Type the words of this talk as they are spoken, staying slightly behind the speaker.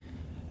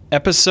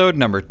Episode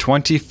number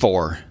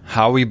 24,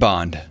 How We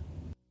Bond.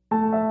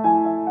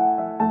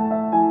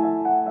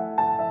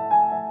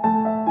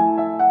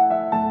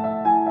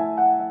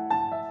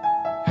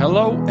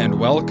 Hello and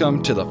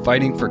welcome to the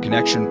Fighting for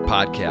Connection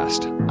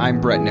podcast. I'm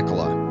Brett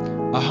Nicola,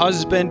 a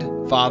husband,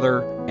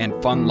 father, and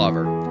fun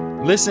lover.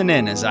 Listen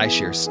in as I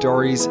share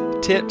stories,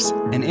 tips,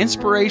 and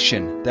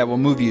inspiration that will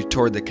move you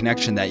toward the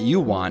connection that you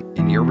want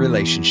in your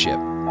relationship.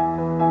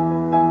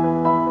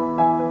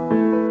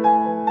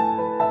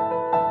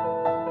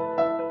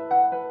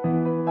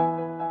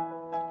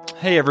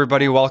 Hey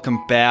everybody,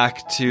 welcome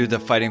back to the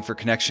Fighting for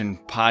Connection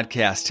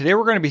podcast. Today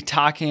we're going to be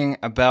talking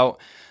about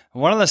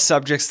one of the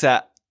subjects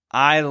that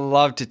I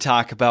love to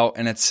talk about,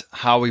 and it's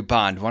how we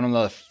bond. One of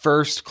the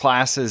first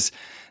classes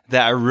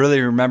that I really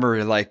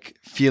remember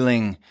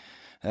feeling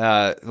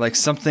like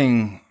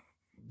something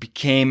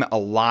became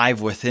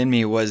alive within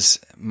me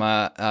was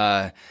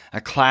a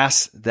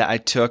class that I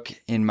took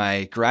in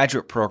my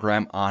graduate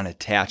program on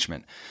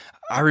attachment.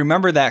 I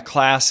remember that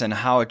class and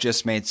how it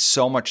just made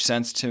so much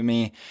sense to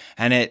me,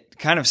 and it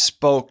kind of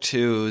spoke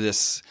to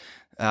this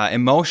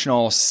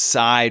emotional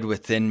side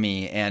within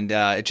me, and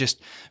it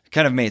just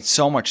kind of made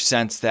so much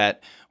sense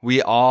that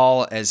we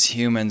all as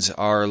humans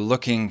are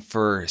looking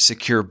for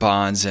secure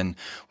bonds, and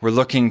we're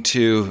looking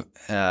to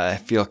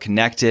feel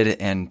connected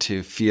and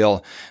to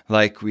feel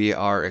like we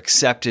are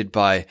accepted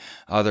by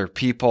other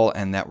people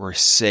and that we're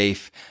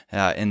safe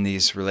in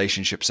these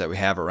relationships that we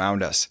have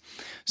around us.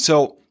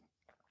 So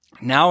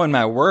now in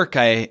my work,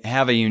 I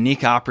have a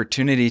unique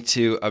opportunity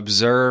to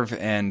observe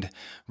and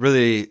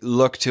really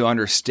look to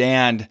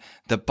understand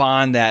the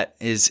bond that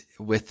is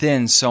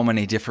within so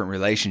many different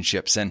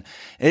relationships. And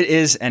it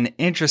is an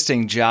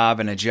interesting job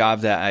and a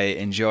job that I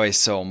enjoy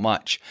so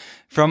much.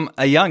 From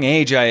a young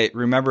age, I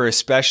remember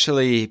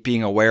especially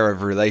being aware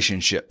of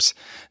relationships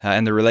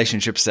and the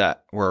relationships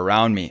that were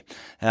around me.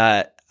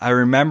 I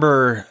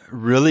remember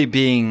really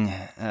being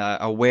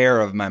aware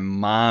of my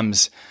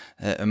mom's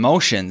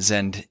emotions,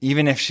 and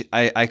even if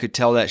I could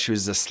tell that she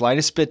was the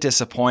slightest bit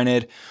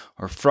disappointed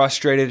or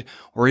frustrated,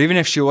 or even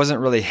if she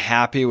wasn't really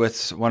happy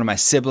with one of my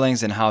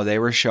siblings and how they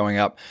were showing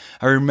up,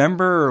 I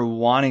remember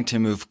wanting to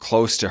move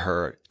close to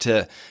her,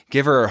 to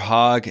give her a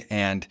hug,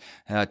 and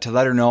to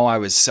let her know I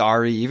was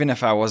sorry, even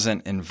if I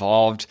wasn't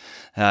involved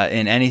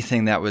in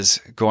anything that was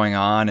going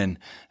on,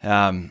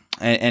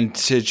 and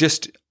to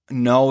just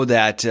know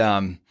that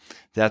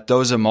that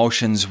those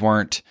emotions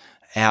weren't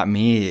at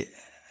me.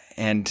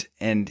 And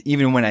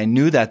even when I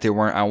knew that they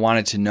weren't, I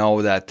wanted to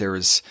know that there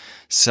was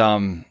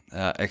some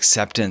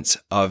acceptance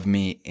of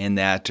me in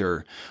that,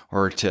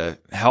 or to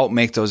help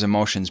make those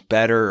emotions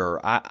better. Or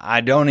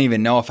I don't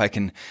even know if I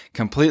can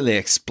completely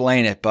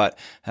explain it, but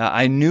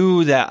I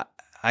knew that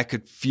I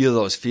could feel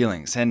those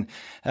feelings. And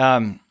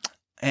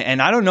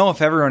I don't know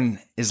if everyone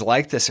is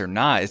like this or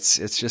not.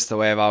 It's just the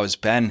way I've always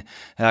been.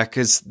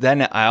 Because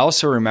then I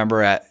also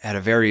remember at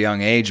a very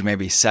young age,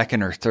 maybe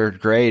second or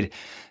third grade,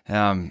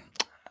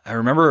 I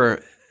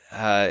remember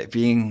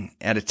being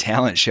at a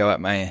talent show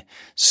at my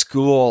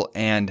school,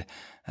 and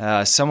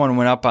someone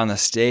went up on the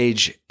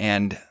stage,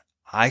 and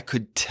I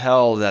could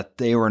tell that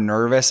they were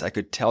nervous. I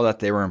could tell that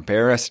they were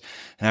embarrassed.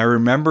 And I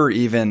remember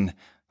even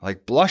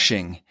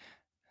blushing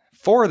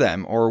for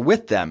them or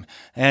with them.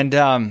 And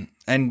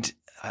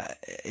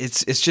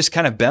it's just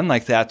kind of been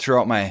like that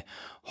throughout my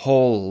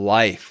whole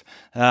life.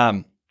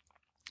 And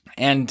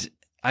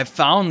I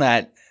found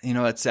that,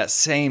 it's that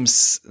same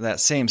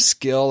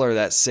skill or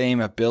that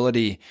same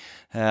ability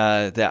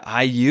that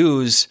I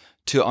use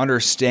to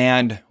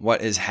understand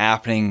what is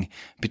happening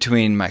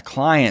between my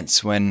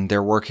clients when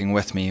they're working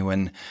with me,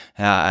 when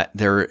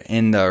they're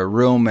in the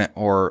room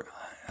or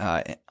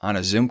on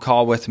a Zoom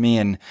call with me,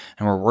 and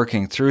we're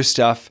working through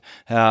stuff.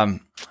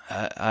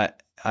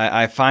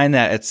 I find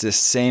that it's this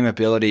same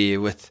ability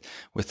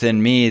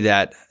within me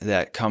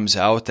that comes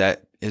out,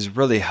 that is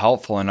really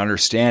helpful in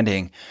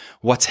understanding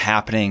what's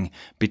happening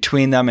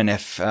between them, and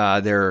if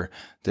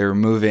they're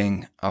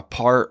moving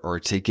apart or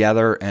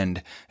together,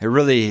 and it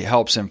really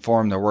helps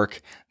inform the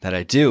work that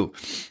I do.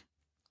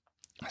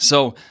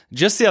 So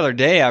just the other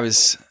day, I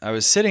was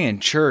sitting in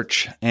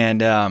church,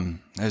 and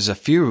there's a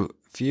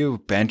few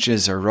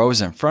benches or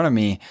rows in front of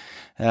me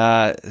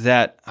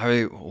that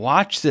I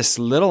watched this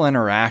little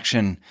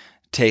interaction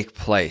take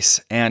place,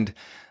 and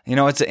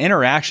it's an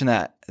interaction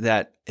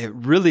that it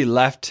really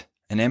left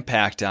an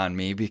impact on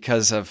me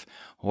because of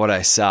what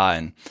I saw.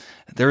 And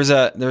there's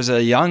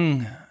a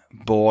young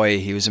boy.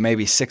 He was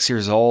maybe 6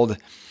 years old,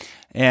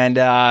 and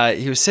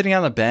he was sitting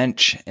on the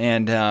bench,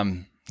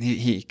 and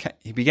he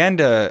began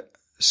to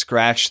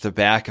scratch the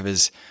back of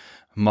his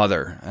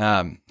mother.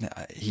 I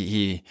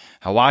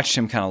watched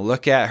him kind of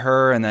look at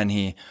her, and then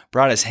he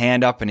brought his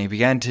hand up and he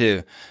began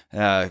to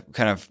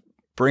kind of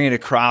bring it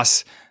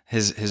across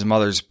his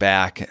mother's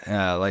back,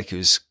 like he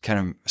was kind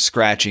of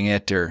scratching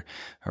it or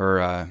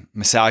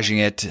massaging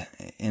it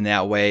in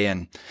that way,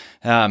 and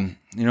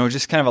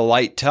just kind of a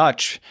light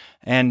touch.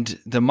 And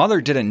the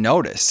mother didn't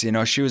notice.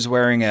 She was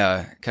wearing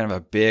a kind of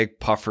a big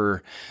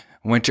puffer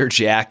winter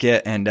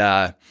jacket,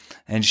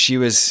 and she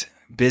was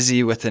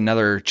busy with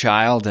another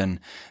child and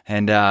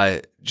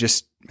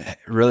just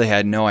really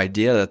had no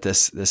idea that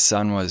this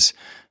son was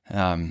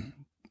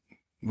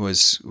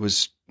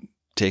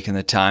taking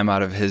the time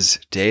out of his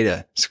day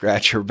to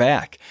scratch her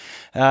back.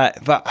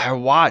 But I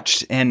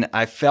watched and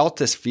I felt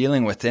this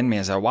feeling within me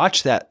as I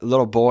watched that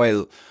little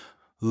boy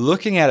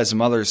looking at his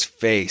mother's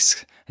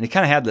face. And he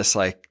kind of had this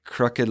like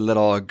crooked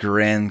little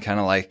grin, kind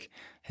of like,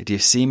 hey, do you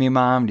see me,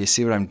 Mom? Do you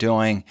see what I'm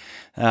doing?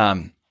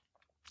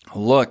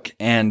 Look.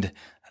 And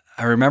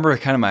I remember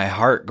kind of my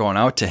heart going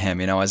out to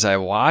him, as I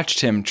watched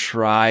him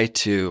try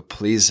to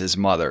please his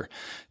mother,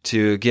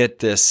 to get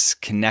this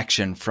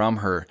connection from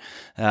her.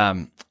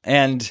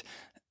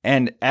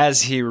 And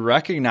as he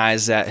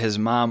recognized that his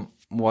mom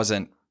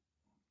wasn't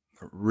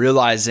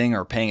realizing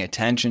or paying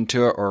attention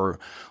to it or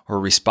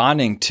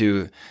responding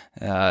to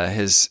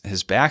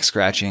his back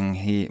scratching,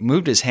 he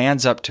moved his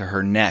hands up to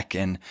her neck,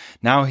 and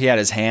now he had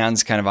his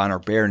hands kind of on her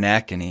bare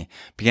neck, and he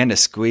began to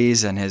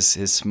squeeze, and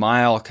his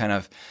smile kind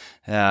of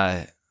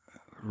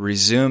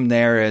resumed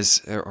there,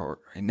 or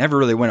it never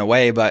really went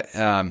away, but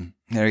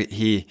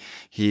he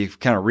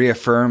kind of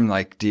reaffirmed,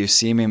 like, do you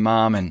see me,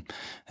 Mom?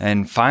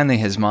 And finally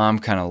his mom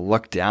kind of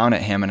looked down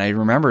at him, and I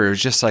remember it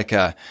was just like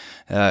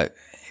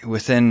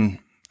within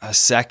a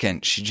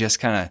second, she just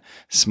kind of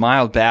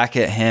smiled back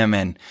at him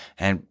and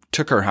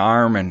took her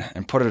arm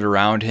and put it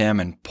around him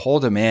and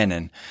pulled him in.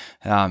 And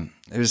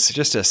it was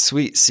just a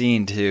sweet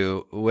scene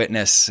to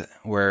witness,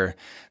 where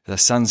the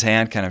son's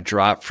hand kind of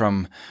dropped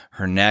from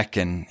her neck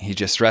and he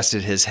just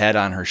rested his head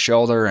on her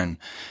shoulder. And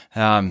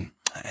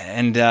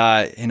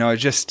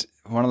just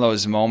one of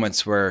those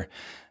moments where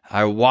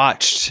I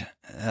watched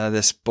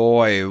this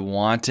boy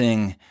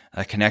wanting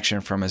a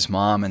connection from his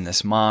mom, and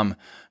this mom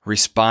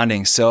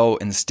responding so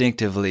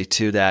instinctively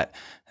to that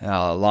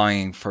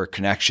longing for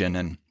connection,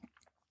 and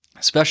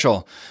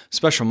special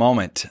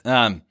moment.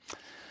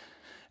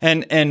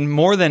 And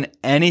more than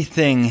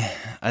anything,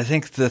 I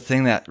think the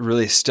thing that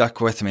really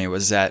stuck with me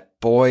was that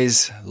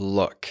boy's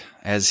look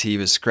as he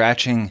was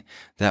scratching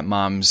that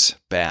mom's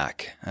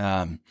back.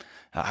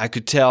 I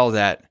could tell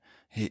that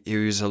he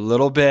was a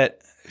little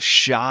bit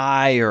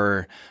shy,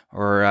 or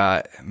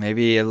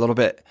maybe a little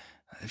bit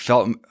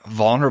felt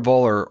vulnerable,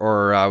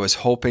 or was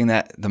hoping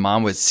that the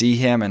mom would see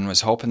him, and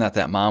was hoping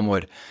that mom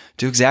would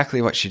do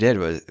exactly what she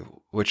did,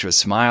 which was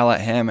smile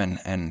at him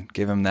and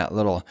give him that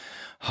little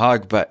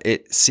hug. But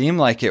it seemed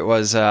like it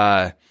was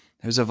a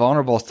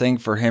vulnerable thing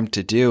for him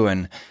to do,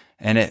 and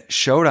it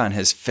showed on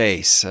his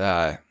face.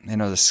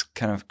 This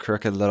kind of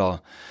crooked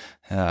little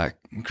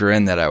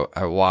grin that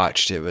I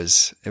watched. It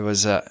was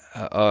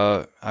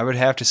I would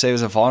have to say it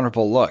was a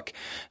vulnerable look.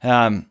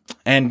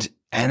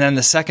 And then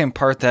the second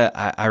part that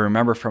I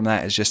remember from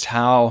that is just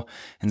how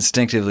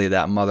instinctively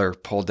that mother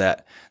pulled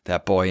that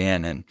boy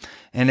in.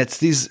 And it's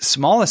these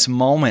smallest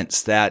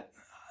moments that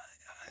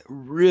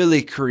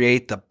really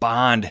create the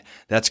bond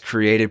that's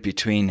created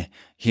between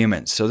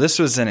humans. So this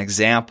was an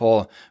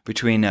example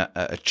between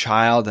a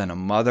child and a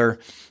mother,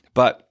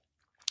 but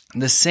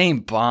the same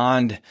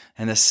bond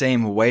and the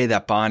same way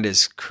that bond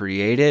is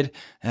created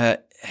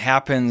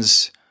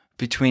happens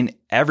between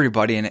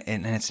everybody, and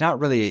it's not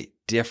really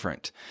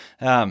different.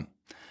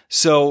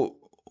 So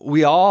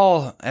we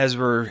all, as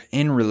we're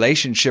in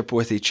relationship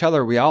with each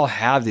other, we all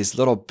have these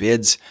little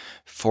bids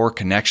for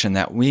connection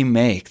that we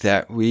make,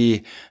 that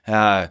we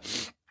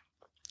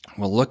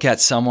will look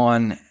at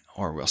someone,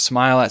 or we'll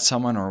smile at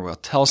someone, or we'll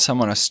tell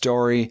someone a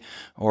story,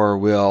 or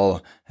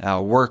we'll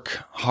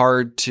work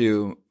hard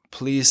to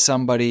please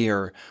somebody,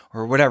 or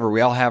whatever.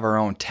 We all have our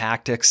own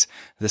tactics.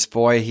 This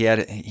boy,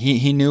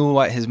 he knew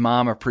what his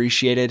mom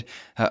appreciated.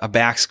 A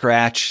back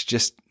scratch,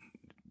 just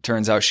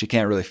turns out she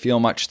can't really feel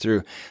much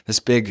through this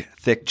big,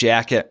 thick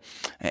jacket,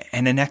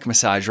 and a neck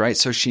massage, right?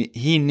 So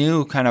he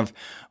knew kind of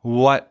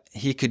what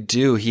he could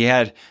do. He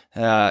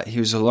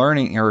was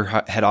learning, or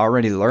had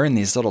already learned,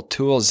 these little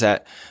tools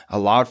that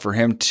allowed for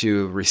him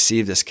to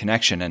receive this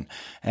connection.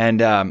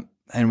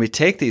 And we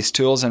take these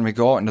tools and we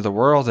go out into the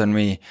world, and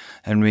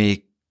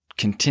we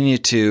continue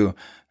to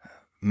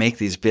make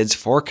these bids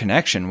for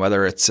connection,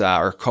 whether it's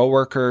our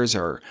coworkers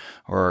or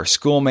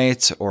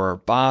schoolmates or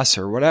boss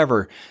or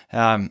whatever.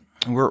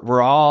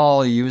 We're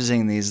all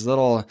using these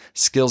little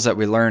skills that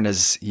we learned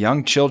as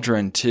young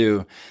children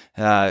to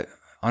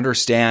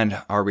understand: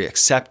 are we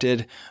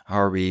accepted?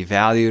 Are we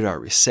valued? Are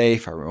we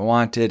safe? Are we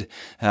wanted?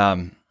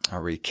 Are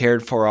we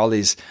cared for? All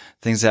these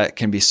things that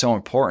can be so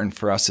important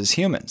for us as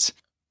humans.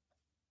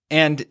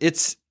 And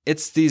it's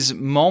these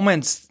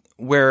moments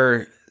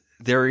where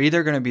they're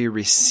either going to be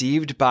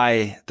received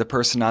by the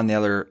person on the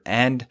other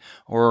end,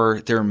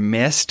 or they're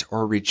missed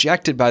or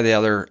rejected by the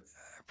other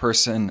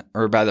person,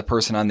 or by the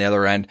person on the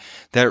other end,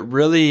 that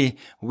really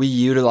we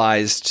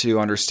utilize to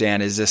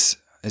understand, is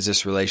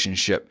this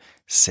relationship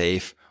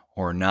safe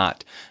or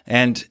not?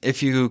 And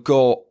if you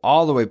go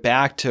all the way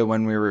back to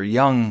when we were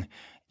young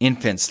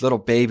infants, little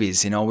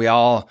babies, we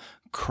all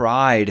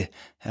cried,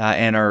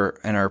 and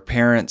our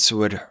parents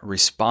would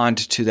respond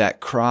to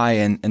that cry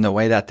in the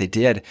way that they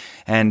did.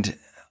 And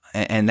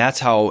And that's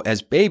how,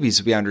 as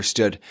babies, we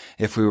understood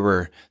if we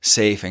were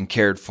safe and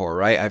cared for,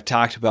 right? I've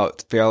talked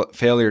about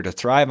failure to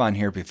thrive on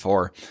here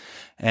before,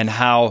 and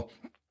how,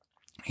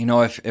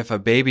 if a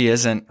baby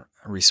isn't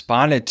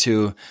responded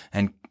to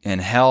and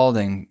held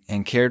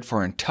and cared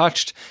for and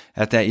touched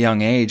at that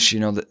young age,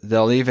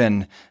 they'll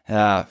even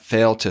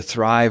fail to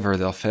thrive, or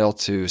they'll fail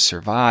to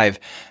survive,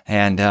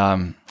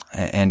 and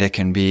it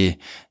can be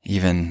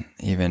even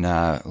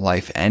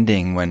life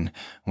ending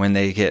when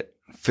they get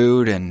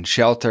food and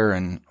shelter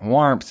and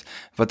warmth,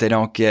 but they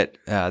don't get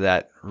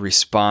that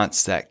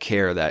response, that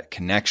care, that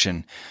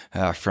connection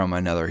from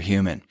another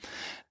human.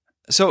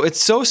 So it's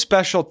so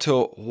special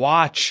to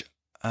watch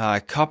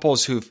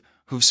couples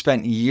who've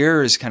spent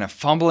years kind of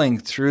fumbling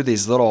through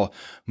these little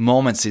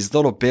moments, these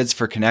little bids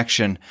for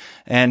connection,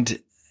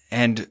 and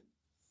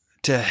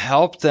to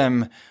help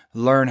them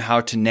learn how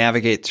to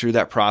navigate through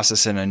that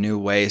process in a new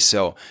way,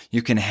 so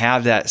you can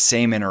have that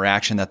same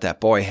interaction that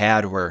boy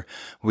had, where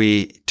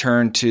we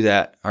turn to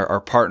that our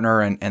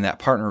partner, and that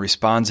partner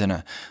responds in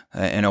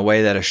a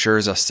way that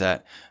assures us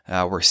that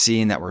we're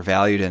seen, that we're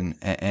valued,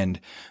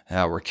 and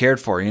we're cared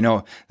for.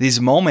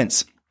 These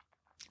moments,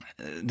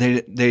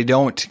 they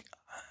don't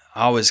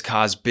always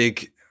cause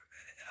big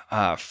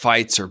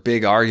fights or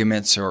big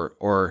arguments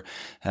or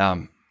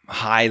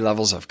high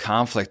levels of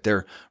conflict.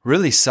 They're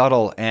really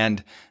subtle,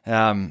 and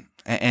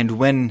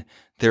when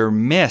they're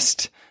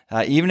missed,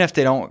 even if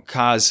they don't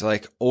cause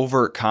like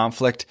overt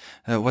conflict,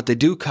 what they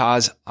do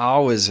cause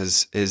always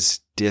is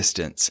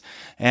distance.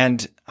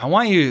 And I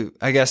want you,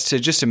 I guess, to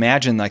just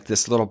imagine like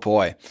this little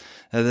boy,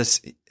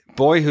 who's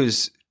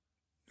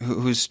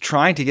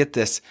trying to get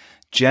this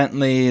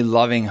gently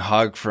loving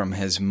hug from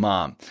his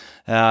mom.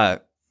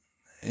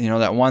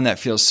 That one that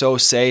feels so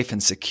safe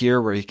and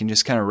secure, where he can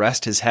just kind of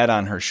rest his head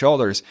on her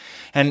shoulders.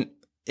 And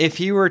if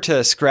he were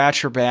to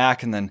scratch her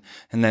back and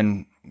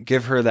then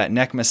give her that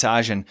neck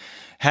massage, and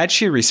had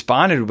she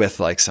responded with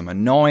like some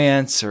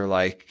annoyance, or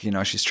like,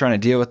 she's trying to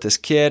deal with this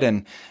kid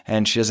and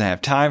she doesn't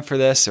have time for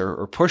this,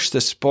 or push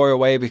this boy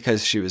away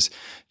because she was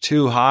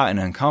too hot and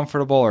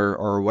uncomfortable,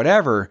 or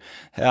whatever,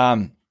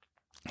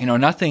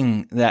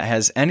 nothing that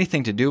has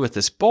anything to do with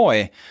this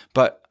boy,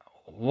 but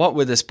what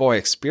would this boy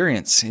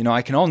experience?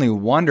 I can only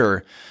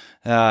wonder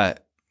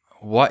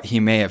what he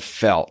may have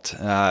felt.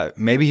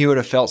 Maybe he would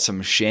have felt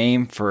some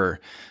shame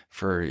for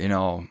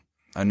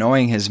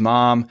annoying his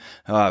mom,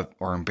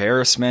 or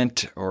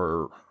embarrassment,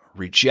 or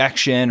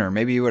rejection, or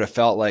maybe he would have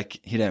felt like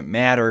he didn't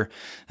matter.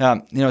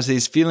 So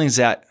these feelings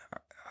that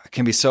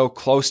can be so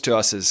close to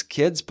us as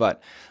kids,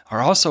 but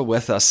are also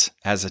with us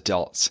as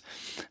adults.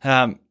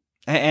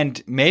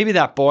 And maybe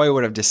that boy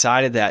would have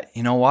decided that,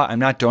 I'm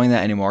not doing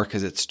that anymore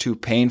because it's too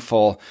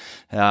painful,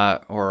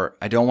 or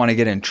I don't want to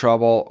get in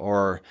trouble,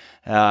 or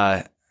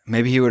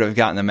maybe he would have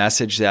gotten the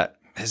message that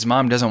his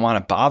mom doesn't want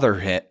to bother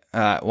him,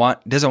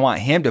 doesn't want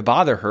him to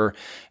bother her,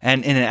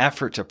 and in an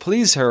effort to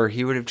please her,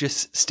 he would have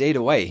just stayed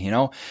away.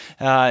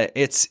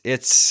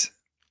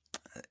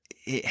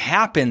 It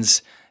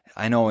happens.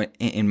 I know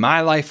in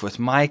my life with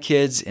my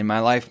kids, in my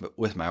life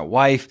with my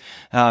wife,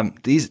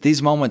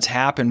 these moments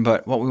happen.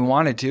 But what we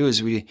want to do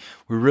is we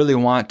really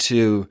want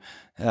to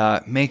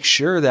make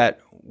sure that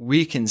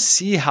we can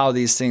see how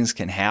these things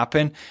can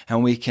happen,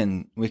 and we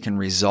can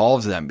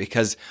resolve them,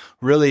 because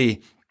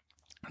really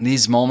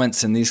these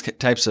moments and these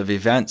types of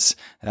events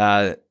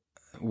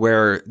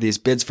where these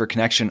bids for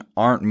connection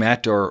aren't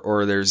met,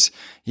 or there's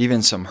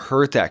even some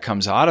hurt that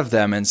comes out of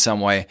them in some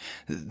way,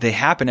 they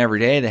happen every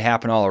day. They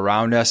happen all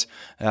around us.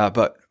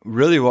 But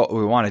really what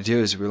we want to do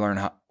is we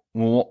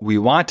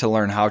want to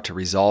learn how to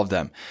resolve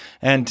them.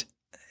 And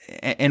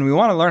we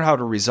want to learn how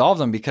to resolve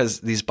them because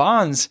these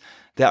bonds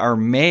that are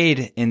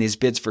made in these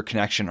bids for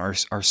connection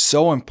are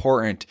so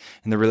important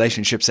in the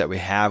relationships that we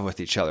have with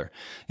each other.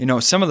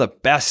 Some of the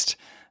best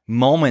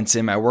moments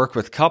in my work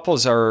with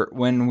couples are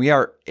when we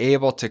are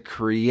able to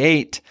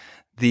create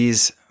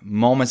these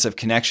moments of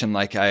connection,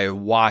 like I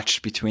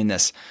watched between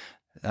this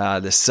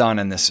son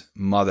and this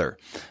mother,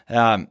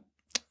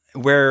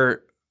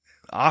 where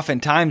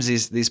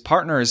oftentimes these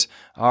partners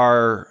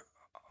are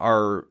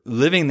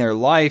living their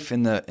life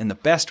in the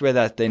best way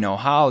that they know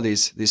how.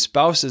 These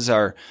spouses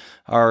are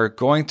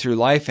going through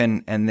life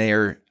and they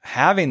are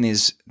having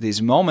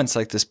these moments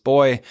like this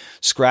boy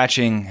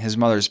scratching his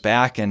mother's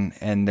back,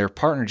 and their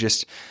partner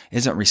just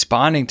isn't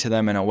responding to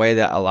them in a way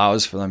that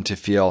allows for them to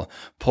feel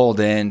pulled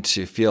in,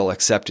 to feel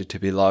accepted, to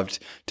be loved,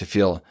 to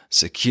feel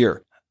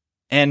secure.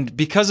 And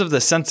because of the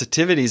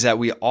sensitivities that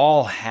we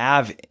all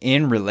have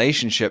in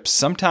relationships,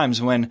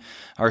 sometimes when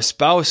our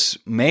spouse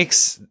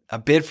makes a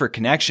bid for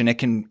connection, it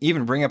can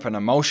even bring up an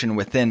emotion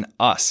within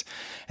us.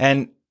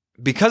 And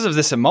because of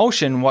this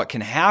emotion, what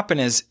can happen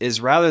is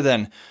rather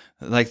than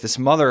like this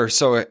mother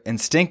so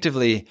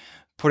instinctively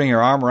putting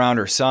her arm around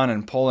her son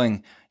and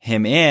pulling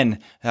him in,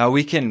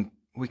 we can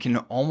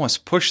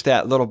almost push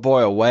that little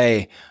boy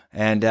away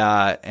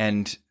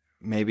and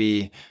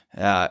maybe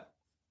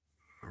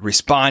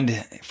respond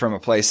from a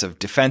place of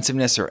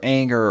defensiveness or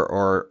anger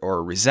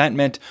or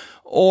resentment,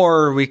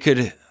 or we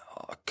could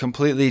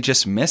completely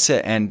just miss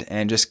it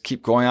and just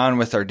keep going on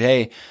with our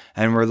day.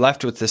 And we're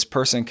left with this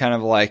person kind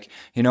of like,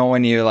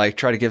 when you like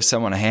try to give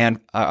someone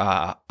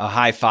a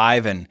high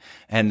five and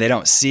they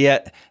don't see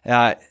it.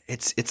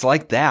 It's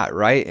like that,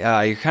 right?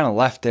 You're kind of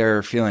left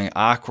there feeling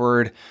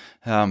awkward,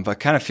 but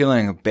kind of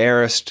feeling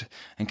embarrassed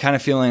and kind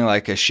of feeling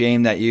like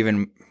ashamed that you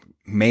even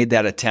made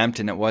that attempt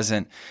and it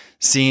wasn't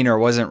seen or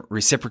wasn't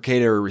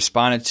reciprocated or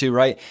responded to,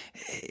 right?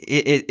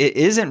 It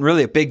isn't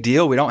really a big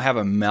deal. We don't have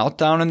a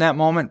meltdown in that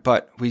moment,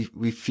 but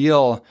we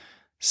feel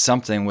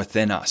something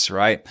within us,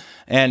 right?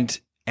 And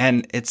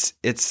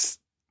it's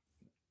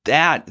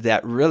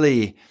that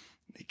really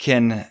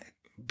can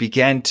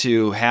begin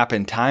to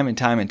happen time and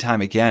time and time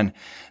again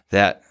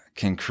that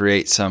can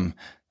create some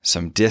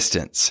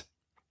distance.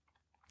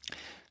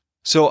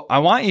 So I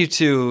want you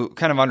to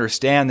kind of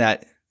understand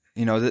that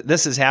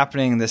this is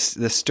happening.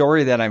 This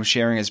story that I'm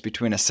sharing is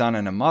between a son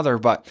and a mother,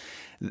 but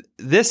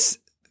this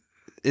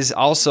is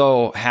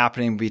also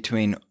happening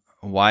between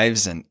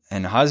wives and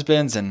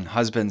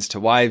husbands to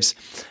wives.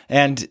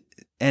 And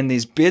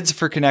these bids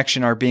for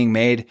connection are being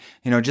made,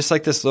 just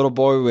like this little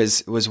boy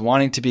was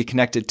wanting to be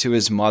connected to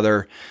his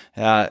mother.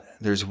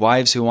 There's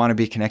wives who want to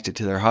be connected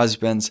to their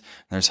husbands.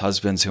 And there's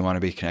husbands who want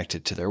to be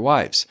connected to their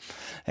wives.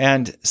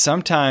 And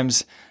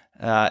sometimes,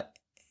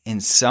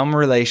 in some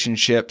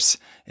relationships,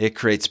 it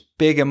creates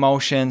big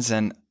emotions,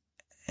 and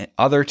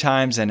other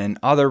times and in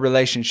other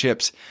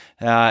relationships,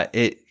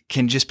 it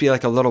can just be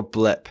like a little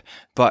blip.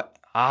 But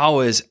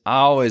always,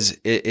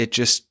 it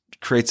just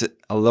creates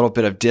a little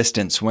bit of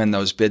distance when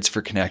those bids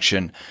for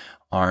connection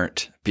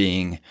aren't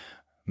being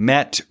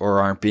met or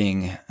aren't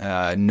being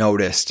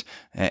noticed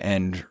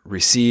and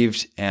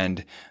received,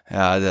 and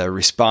the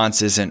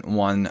response isn't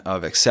one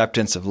of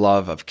acceptance, of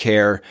love, of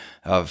care,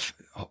 of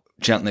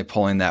gently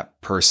pulling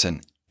that person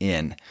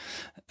in.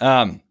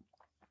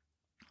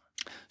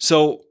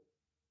 So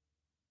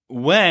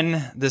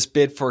when this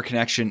bid for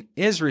connection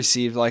is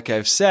received, like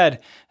I've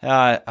said,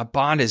 a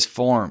bond is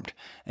formed.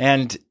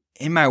 And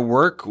in my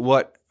work,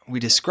 what we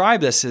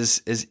describe this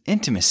as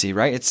intimacy,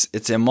 right?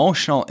 It's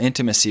emotional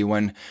intimacy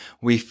when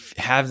we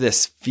have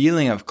this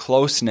feeling of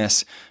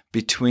closeness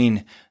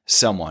between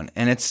someone,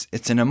 and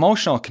it's an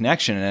emotional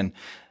connection. And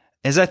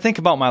as I think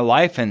about my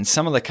life and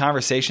some of the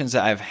conversations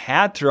that I've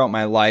had throughout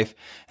my life,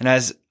 and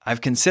as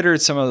I've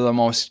considered some of the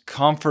most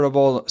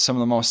comfortable, some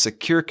of the most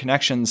secure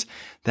connections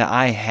that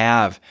I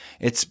have,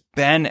 it's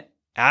been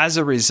as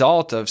a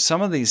result of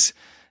some of these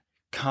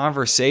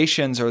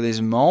conversations or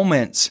these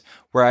moments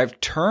where I've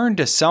turned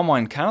to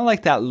someone kind of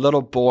like that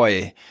little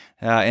boy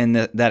in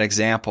that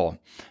example.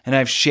 And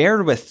I've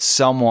shared with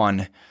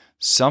someone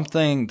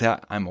something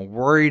that I'm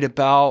worried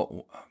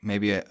about,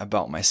 maybe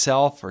about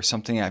myself or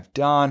something I've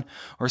done,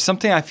 or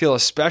something I feel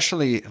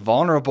especially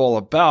vulnerable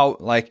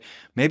about, like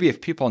maybe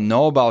if people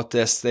know about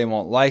this, they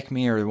won't like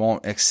me or they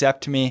won't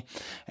accept me.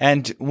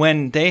 And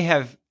when they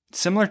have,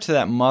 similar to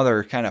that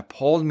mother, kind of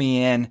pulled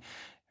me in,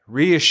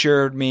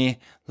 reassured me,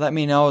 let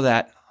me know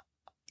that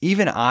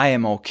even I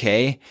am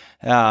okay,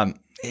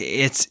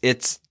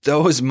 it's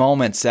those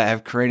moments that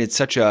have created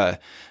such a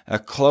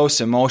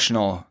close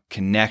emotional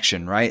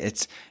connection, right?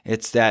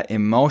 It's that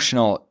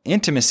emotional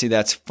intimacy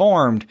that's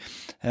formed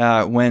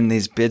when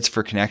these bids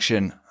for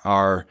connection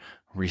are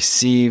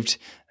received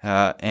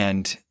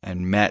and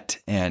met,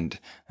 and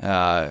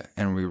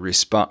we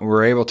respond.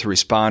 We're able to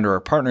respond, or our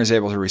partner is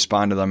able to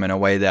respond to them in a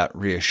way that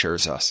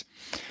reassures us.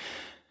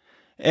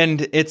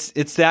 And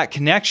it's that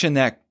connection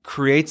that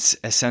creates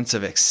a sense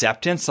of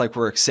acceptance, like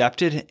we're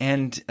accepted,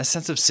 and a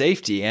sense of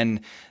safety,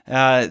 and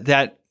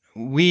that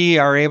we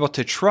are able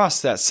to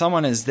trust that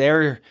someone is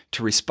there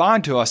to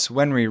respond to us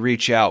when we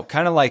reach out.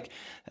 Kind of like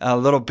a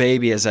little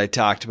baby, as I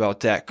talked about,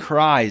 that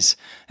cries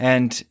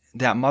and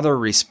that mother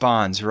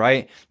responds,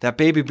 right? That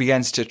baby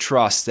begins to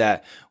trust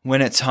that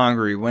when it's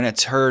hungry, when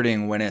it's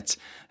hurting, when it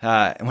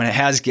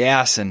has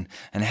gas and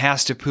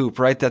has to poop,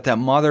 right? That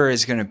mother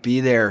is going to be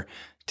there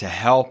to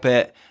help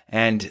it.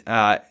 And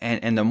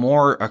the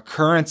more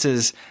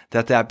occurrences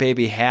that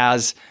baby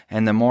has,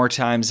 and the more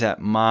times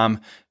that mom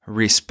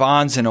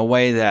responds in a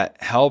way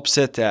that helps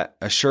it, that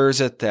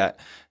assures it, that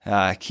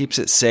keeps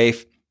it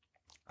safe,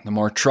 the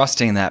more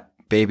trusting that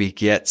baby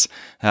gets,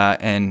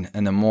 and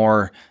the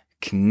more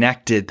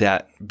connected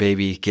that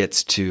baby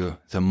gets to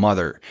the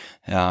mother.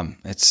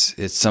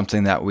 It's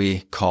something that we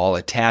call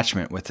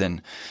attachment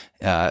within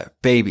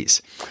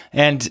babies.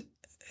 And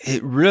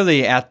it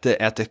really, at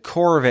the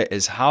core of it,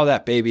 is how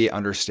that baby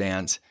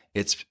understands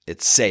it's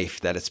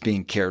safe, that it's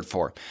being cared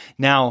for.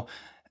 Now,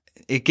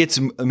 it gets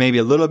maybe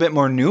a little bit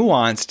more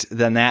nuanced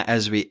than that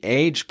as we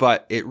age,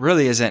 but it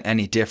really isn't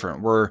any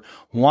different. We're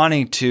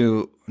wanting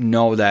to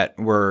know that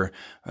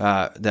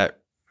that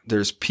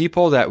there's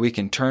people that we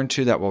can turn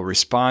to, that will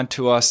respond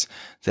to us,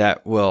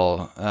 that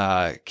will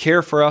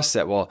care for us,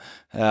 that will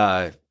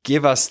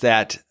give us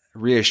that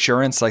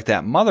reassurance like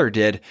that mother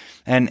did.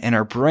 And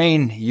our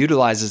brain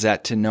utilizes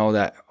that to know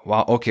that,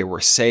 well, okay, we're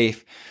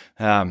safe,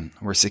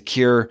 we're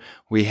secure,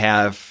 we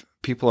have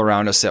people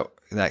around us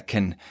that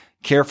can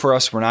care for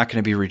us. We're not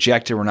going to be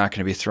rejected. We're not going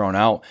to be thrown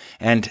out.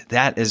 And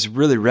that is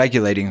really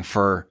regulating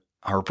for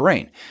our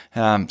brain.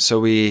 So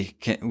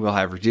we'll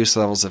have reduced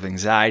levels of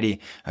anxiety,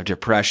 of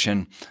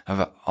depression,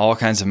 of all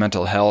kinds of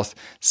mental health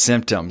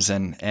symptoms.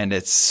 And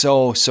it's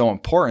so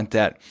important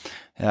that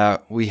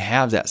we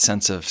have that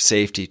sense of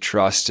safety,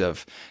 trust,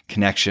 of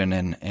connection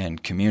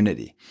and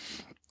community.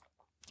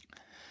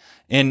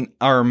 In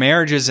our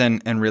marriages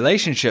and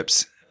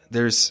relationships,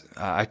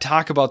 I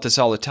talk about this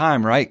all the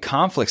time, right?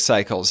 Conflict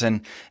cycles.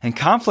 And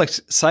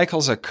conflict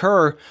cycles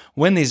occur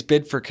when these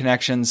bids for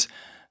connection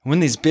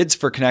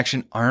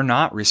are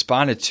not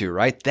responded to,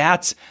 right?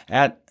 That's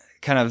at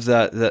kind of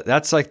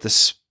that's like the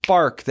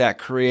spark that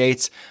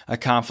creates a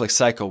conflict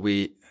cycle.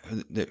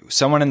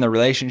 Someone in the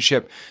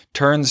relationship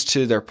turns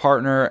to their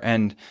partner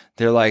and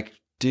they're like,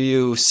 do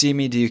you see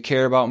me? Do you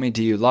care about me?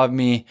 Do you love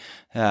me?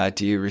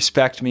 Do you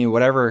respect me?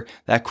 Whatever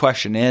that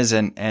question is.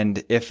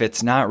 And if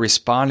it's not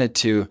responded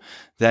to,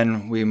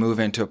 then we move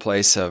into a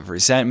place of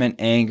resentment,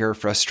 anger,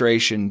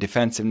 frustration,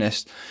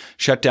 defensiveness,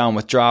 shut down,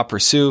 withdraw,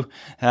 pursue.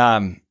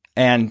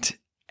 And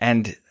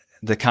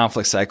the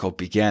conflict cycle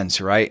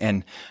begins, right?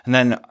 And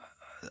then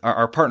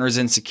our partner's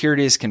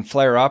insecurities can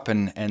flare up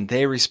and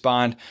they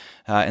respond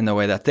in the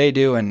way that they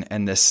do.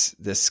 And this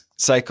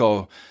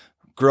cycle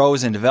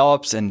grows and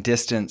develops, and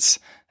distance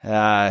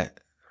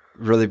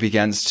really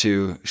begins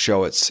to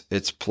show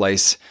its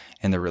place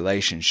in the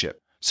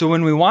relationship. So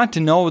when we want to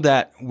know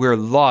that we're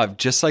loved,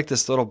 just like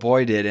this little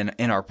boy did,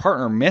 and our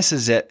partner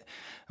misses it,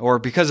 or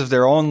because of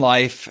their own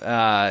life,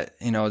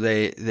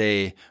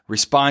 they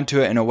respond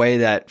to it in a way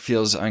that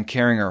feels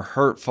uncaring or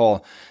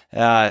hurtful.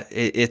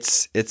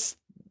 It's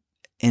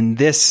in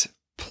this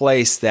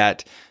place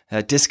that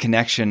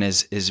disconnection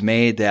is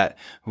made, that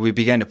we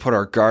begin to put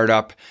our guard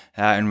up,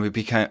 and we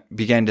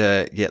begin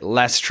to get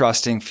less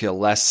trusting, feel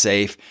less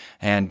safe,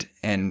 and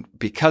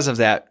because of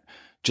that,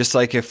 just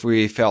like if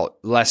we felt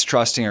less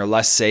trusting or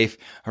less safe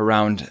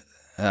around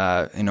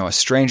a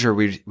stranger,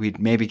 we'd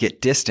maybe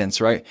get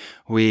distance, right?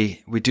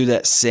 We do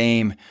that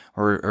same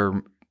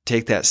or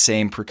take that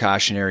same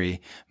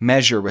precautionary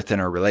measure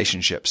within our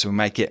relationship. So we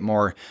might get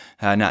more,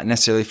 not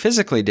necessarily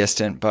physically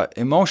distant, but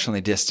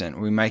emotionally distant.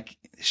 We might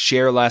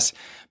share less,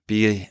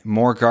 be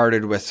more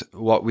guarded with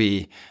what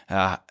we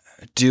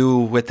do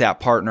with that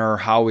partner,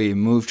 how we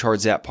move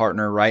towards that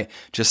partner, right?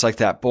 Just like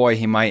that boy,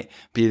 he might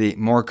be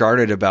more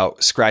guarded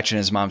about scratching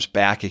his mom's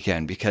back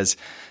again because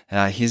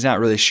he's not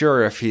really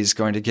sure if he's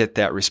going to get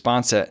that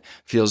response that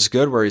feels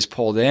good where he's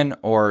pulled in,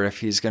 or if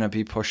he's going to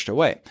be pushed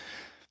away.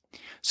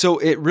 So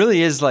it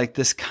really is like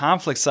this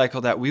conflict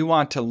cycle that we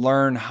want to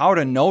learn how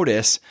to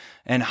notice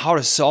and how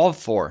to solve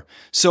for,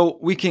 so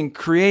we can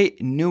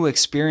create new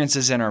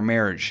experiences in our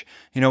marriage.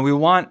 We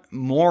want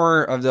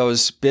more of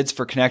those bids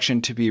for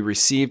connection to be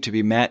received, to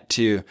be met,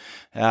 to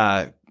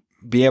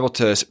be able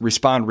to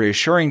respond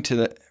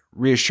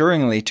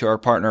reassuringly to our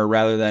partner,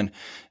 rather than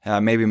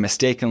maybe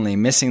mistakenly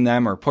missing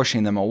them or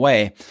pushing them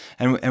away.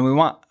 And we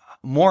want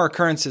more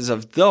occurrences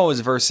of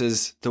those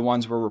versus the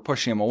ones where we're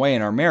pushing them away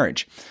in our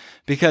marriage,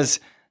 because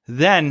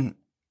then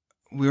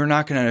we're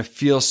not going to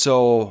feel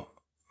so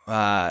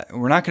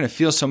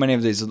many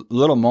of these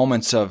little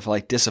moments of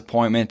like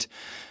disappointment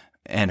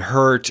and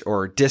hurt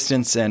or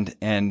distance and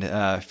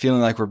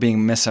feeling like we're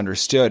being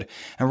misunderstood.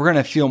 And we're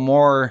going to feel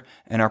more,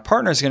 and our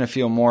partner's going to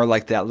feel more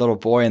like that little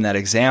boy in that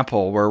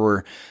example, where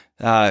we're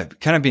kind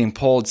of being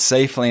pulled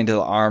safely into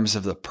the arms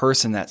of the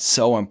person that's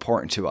so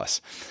important to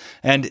us.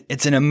 And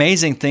it's an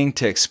amazing thing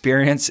to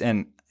experience,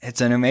 and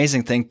it's an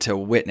amazing thing to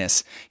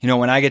witness.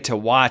 When I get to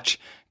watch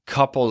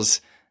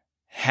couples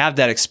have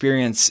that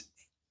experience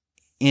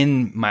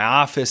in my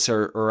office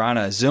or on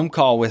a Zoom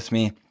call with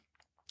me,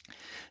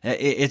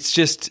 it's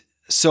just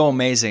so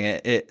amazing.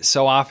 It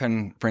so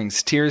often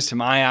brings tears to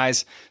my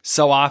eyes.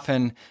 So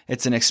often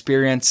it's an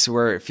experience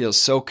where it feels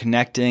so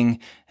connecting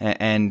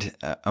and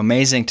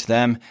amazing to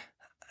them.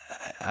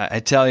 I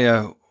tell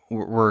you,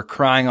 we're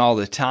crying all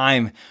the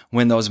time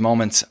when those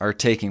moments are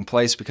taking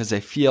place because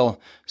they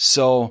feel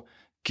so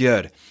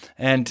good.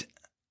 And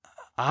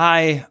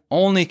I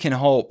only can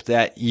hope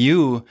that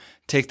you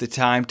take the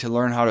time to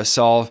learn how to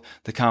solve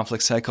the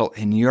conflict cycle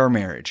in your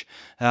marriage.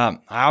 I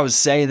always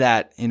say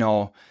that,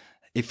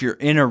 if you're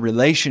in a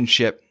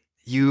relationship,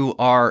 you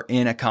are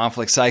in a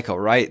conflict cycle,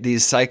 right?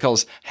 These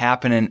cycles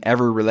happen in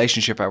every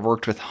relationship. I've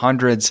worked with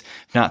hundreds,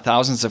 if not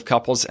thousands of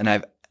couples, and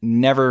I've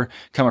never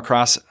come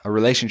across a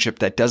relationship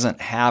that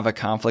doesn't have a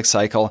conflict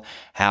cycle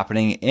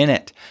happening in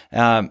it.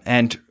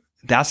 And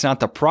that's not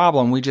the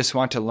problem. We just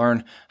want to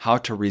learn how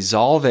to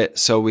resolve it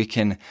so we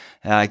can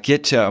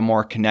get to a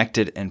more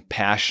connected and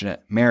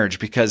passionate marriage,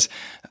 because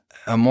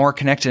a more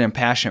connected and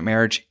passionate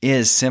marriage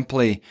is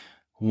simply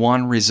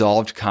one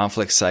resolved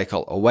conflict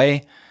cycle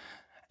away,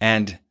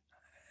 and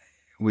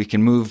we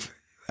can move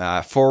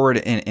forward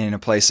in a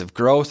place of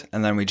growth,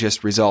 and then we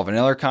just resolve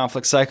another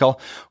conflict cycle,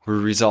 we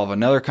resolve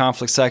another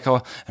conflict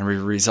cycle, and we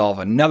resolve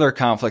another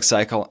conflict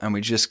cycle, and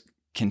we just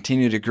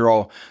continue to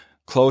grow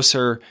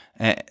closer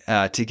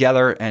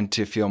together and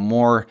to feel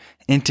more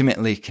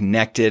intimately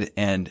connected.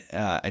 And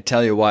I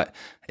tell you what,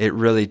 it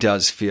really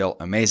does feel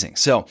amazing.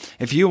 So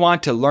if you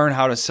want to learn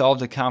how to solve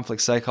the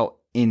conflict cycle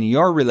in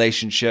your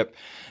relationship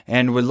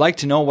and would like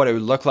to know what it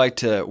would look like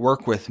to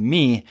work with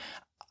me,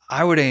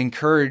 I would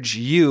encourage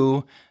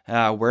you,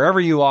 wherever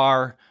you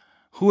are,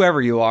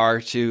 whoever you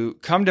are, to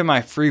come to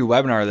my free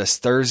webinar this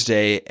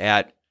Thursday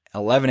at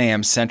 11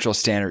 a.m. Central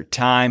Standard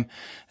Time.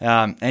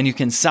 And you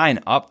can sign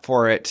up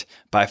for it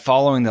by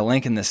following the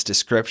link in this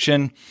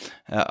description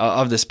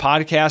of this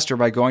podcast or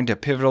by going to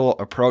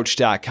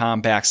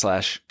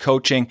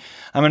pivotalapproach.com/coaching.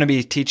 I'm going to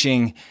be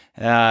teaching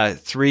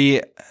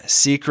 3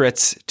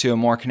 secrets to a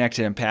more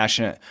connected and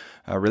passionate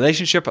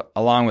relationship,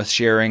 along with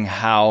sharing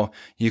how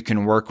you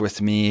can work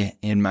with me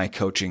in my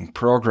coaching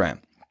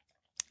program.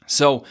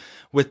 So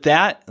with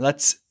that,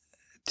 let's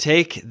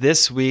take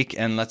this week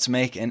and let's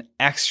make an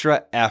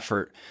extra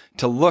effort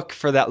to look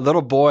for that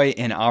little boy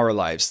in our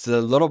lives,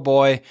 the little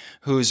boy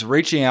who's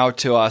reaching out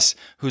to us,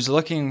 who's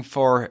looking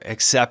for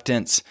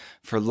acceptance,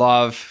 for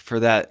love, for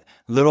that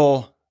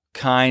little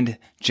kind,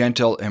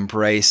 gentle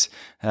embrace.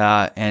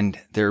 And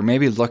they're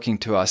maybe looking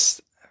to us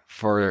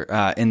for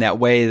in that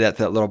way that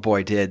little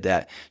boy did.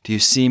 That, do you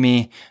see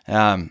me?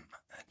 Do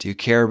you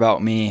care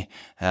about me?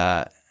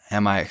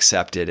 Am I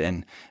accepted?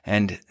 And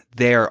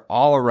they're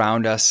all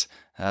around us.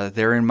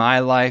 They're in my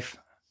life.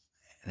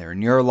 They're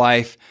in your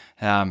life.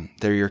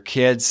 They're your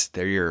kids.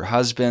 They're your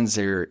husbands.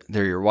 They're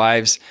your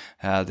wives.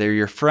 They're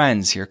your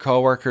friends, your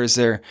coworkers.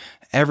 They're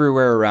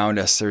everywhere around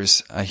us.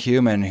 There's a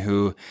human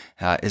who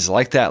is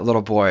like that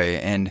little boy,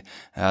 and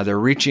they're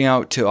reaching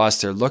out to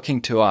us. They're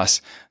looking to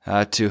us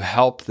to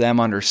help them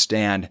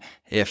understand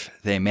if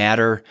they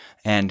matter.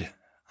 And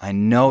I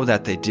know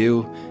that they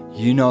do.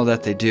 You know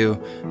that they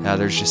do.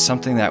 There's just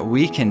something that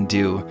we can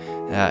do,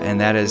 and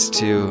that is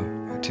to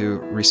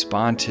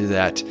respond to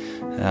that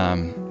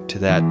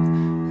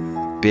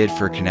bid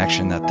for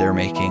connection that they're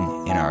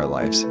making in our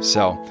lives.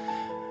 So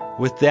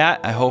with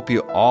that, I hope you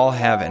all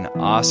have an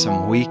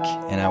awesome week,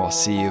 and I will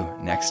see you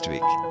next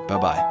week.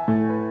 Bye-bye.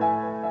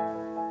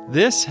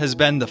 This has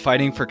been the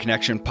Fighting for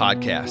Connection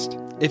podcast.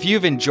 If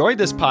you've enjoyed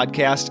this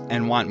podcast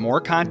and want more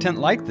content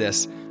like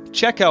this,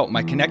 check out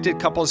my Connected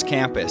Couples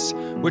Campus,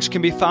 which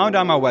can be found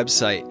on my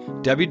website,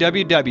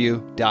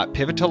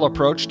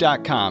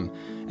 www.pivotalapproach.com,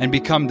 and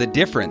become the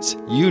difference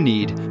you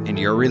need in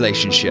your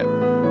relationship.